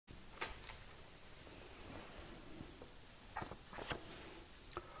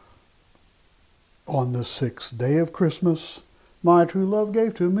On the 6th day of Christmas, my true love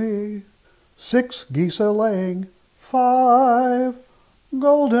gave to me 6 geese a-laying, 5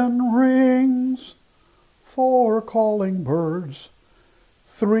 golden rings, 4 calling birds,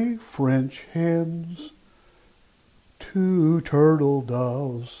 3 French hens, 2 turtle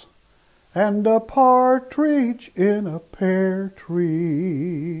doves, and a partridge in a pear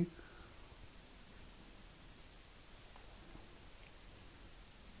tree.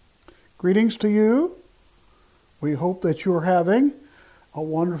 Greetings to you. We hope that you're having a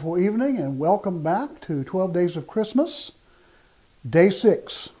wonderful evening, and welcome back to 12 Days of Christmas, Day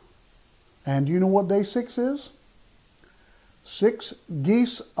 6. And do you know what Day 6 is? 6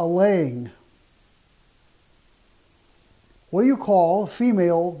 geese a-laying. What do you call a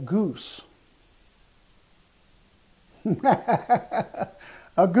female goose?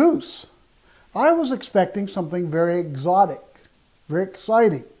 A goose. I was expecting something very exotic, very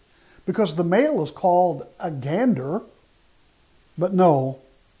exciting, because the male is called a gander, but no,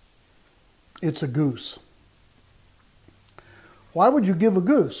 it's a goose. Why would you give a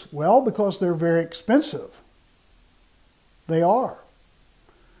goose? Well, because they're very expensive. They are.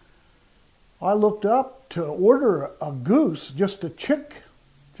 I looked up to order a goose, just a chick,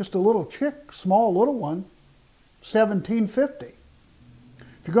 just a little chick, small little one, $17.50.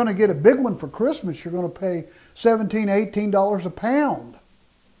 If you're going to get a big one for Christmas, you're going to pay $17, $18 a pound.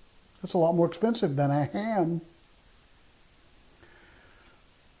 That's a lot more expensive than a ham.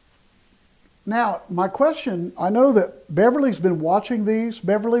 Now, my question, I know that Beverly's been watching these.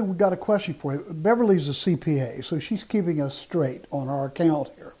 Beverly, we've got a question for you. Beverly's a CPA, so she's keeping us straight on our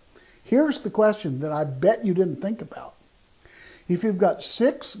account here. Here's the question that I bet you didn't think about. If you've got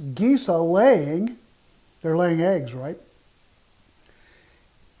 6 geese a-laying, they're laying eggs, right?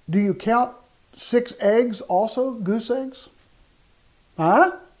 Do you count 6 eggs also, goose eggs?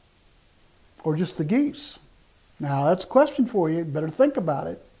 Huh? Or just the geese? Now, that's a question for you. You better think about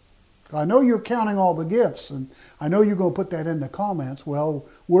it. I know you're counting all the gifts, and I know you're going to put that in the comments. Well,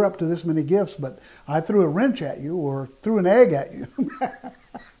 we're up to this many gifts, but I threw a wrench at you or threw an egg at you.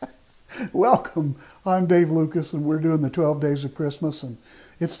 Welcome. I'm Dave Lucas, and we're doing the 12 Days of Christmas, and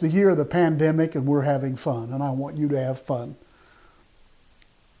it's the year of the pandemic, and we're having fun, and I want you to have fun.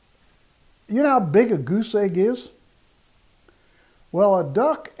 You know how big a goose egg is? Well, a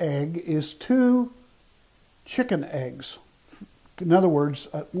duck egg is 2 chicken eggs. In other words,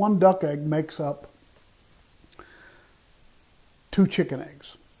 1 duck egg makes up 2 chicken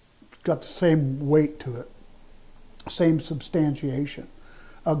eggs. It's got the same weight to it, same substantiation.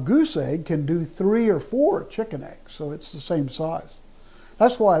 A goose egg can do 3 or 4 chicken eggs, so it's the same size.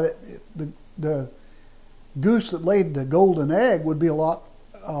 That's why the goose that laid the golden egg would be a lot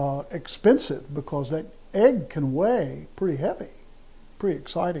expensive, because that egg can weigh pretty heavy. Pretty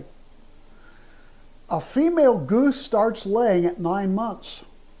exciting. A female goose starts laying at 9 months.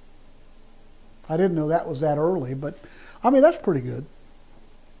 I didn't know that was that early, but I mean, that's pretty good.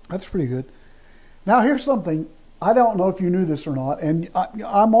 That's pretty good. Now, here's something. I don't know if you knew this or not, and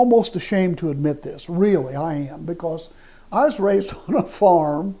I'm almost ashamed to admit this. Really, I am, because I was raised on a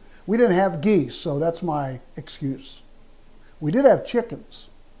farm. We didn't have geese, so that's my excuse. We did have chickens.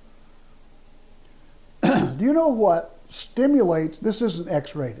 Do you know what stimulates, this isn't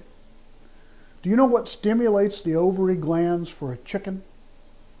X-rated. Do you know what stimulates the ovary glands for a chicken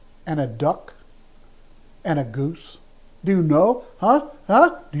and a duck and a goose? Do you know? Huh?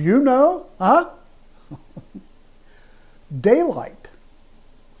 Huh? Do you know? Huh? Daylight.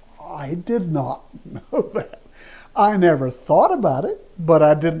 I did not know that. I never thought about it, but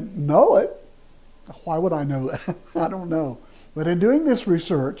I didn't know it. Why would I know that? I don't know. But in doing this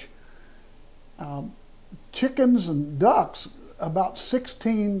research, chickens and ducks, about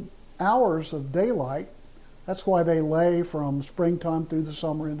 16 hours of daylight. That's why they lay from springtime through the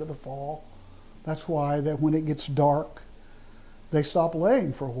summer into the fall. That's why that when it gets dark, they stop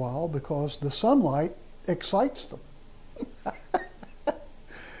laying for a while, because the sunlight excites them.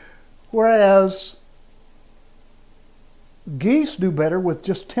 Whereas geese do better with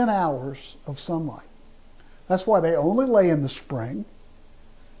just 10 hours of sunlight. That's why they only lay in the spring,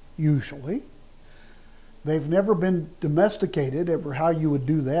 usually. They've never been domesticated, ever how you would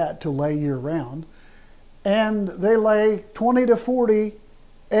do that, to lay year-round. And they lay 20 to 40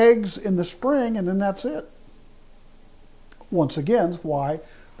 eggs in the spring, and then that's it. Once again, why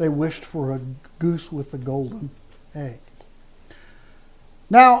they wished for a goose with a golden egg.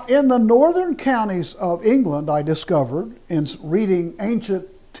 Now, in the northern counties of England, I discovered, in reading ancient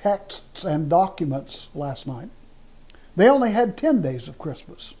texts and documents last night, they only had 10 days of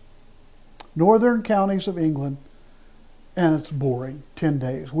Christmas. Northern counties of England, and it's boring, 10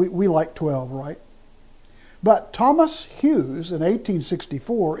 days. We like 12, right? But Thomas Hughes in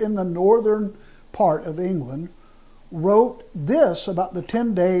 1864 in the northern part of England wrote this about the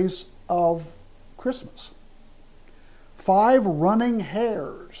 10 days of Christmas. 5 running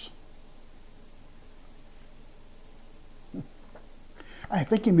hares. I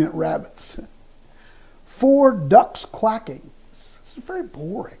think he meant rabbits. 4 ducks quacking. It's very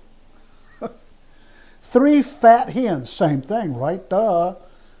boring. 3 fat hens. Same thing, right? Duh.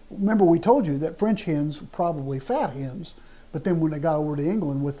 Remember, we told you that French hens were probably fat hens, but then when they got over to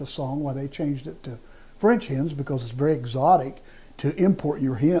England with the song, why they changed it to French hens, because it's very exotic to import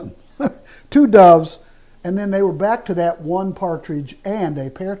your hen. 2 doves, and then they were back to that 1 partridge and a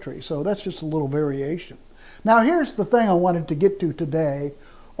pear tree. So that's just a little variation. Now here's the thing I wanted to get to today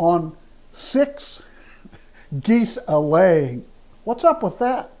on 6 geese a-laying. What's up with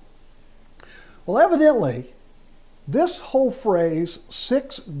that? Well, evidently, this whole phrase,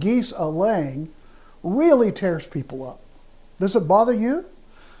 6 geese a-laying, really tears people up. Does it bother you?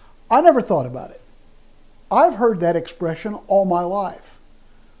 I never thought about it. I've heard that expression all my life.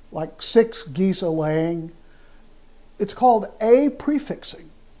 Like 6 geese a-laying. It's called a-prefixing.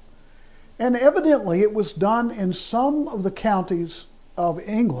 And evidently it was done in some of the counties of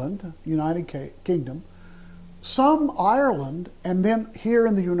England, United Kingdom, some Ireland, and then here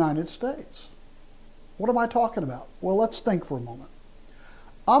in the United States. What am I talking about? Well, let's think for a moment.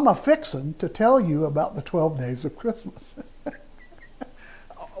 I'm a-fixin' to tell you about the 12 days of Christmas.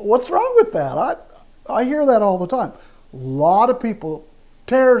 What's wrong with that? I hear that all the time. A lot of people,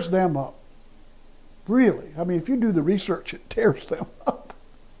 tears them up. Really. I mean, if you do the research, it tears them up.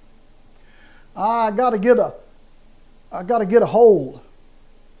 I got to get a hold.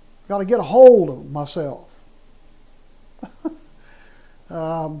 Got to get a hold of myself.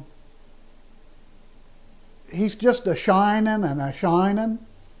 He's just a shining and a shining.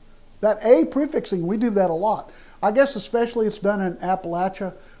 That a-prefixing, we do that a lot. I guess especially it's done in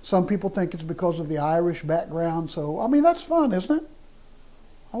Appalachia. Some people think it's because of the Irish background. So, I mean, that's fun, isn't it?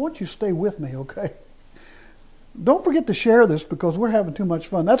 I want you to stay with me, okay? Don't forget to share this because we're having too much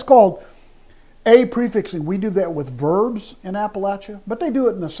fun. That's called a-prefixing. We do that with verbs in Appalachia, but they do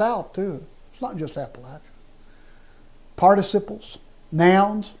it in the South too. It's not just Appalachia. Participles,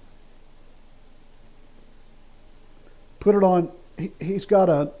 nouns. Put it on. He's got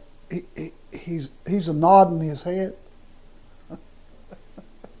a. He's a nod in his head.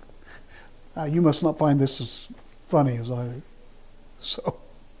 You must not find this as funny as I do. So,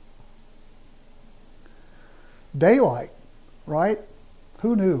 daylight, right?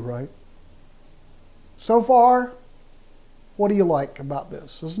 Who knew, right? So far, what do you like about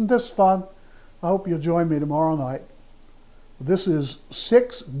this? Isn't this fun? I hope you'll join me tomorrow night. This is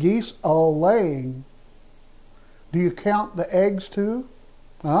 6 geese a-laying. Do you count the eggs too?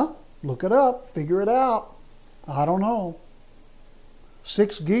 Huh? Look it up. Figure it out. I don't know.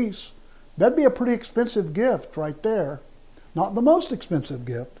 6 geese. That'd be a pretty expensive gift right there. Not the most expensive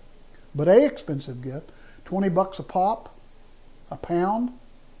gift, but a expensive gift. $20 a pop, a pound.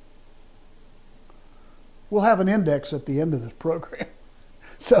 We'll have an index at the end of this program.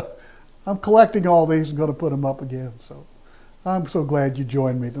 So I'm collecting all these and going to put them up again. So I'm so glad you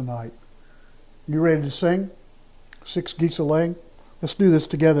joined me tonight. You ready to sing? 6 geese a-laying. Let's do this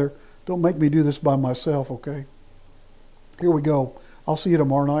together. Don't make me do this by myself, okay? Here we go. I'll see you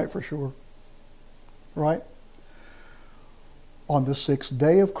tomorrow night for sure. Right? On the 6th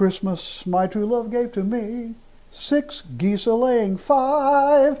day of Christmas, my true love gave to me 6 geese a-laying,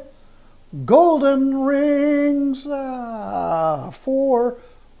 5 golden rings, 4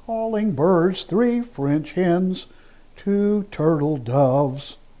 calling birds, 3 French hens, 2 turtle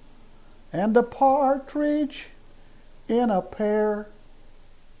doves, and a partridge in a pear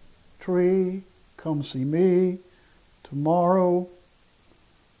tree. Come see me tomorrow.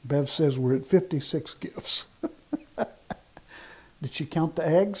 Bev says we're at 56 gifts. Did she count the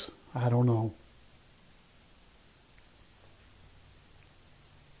eggs? I don't know.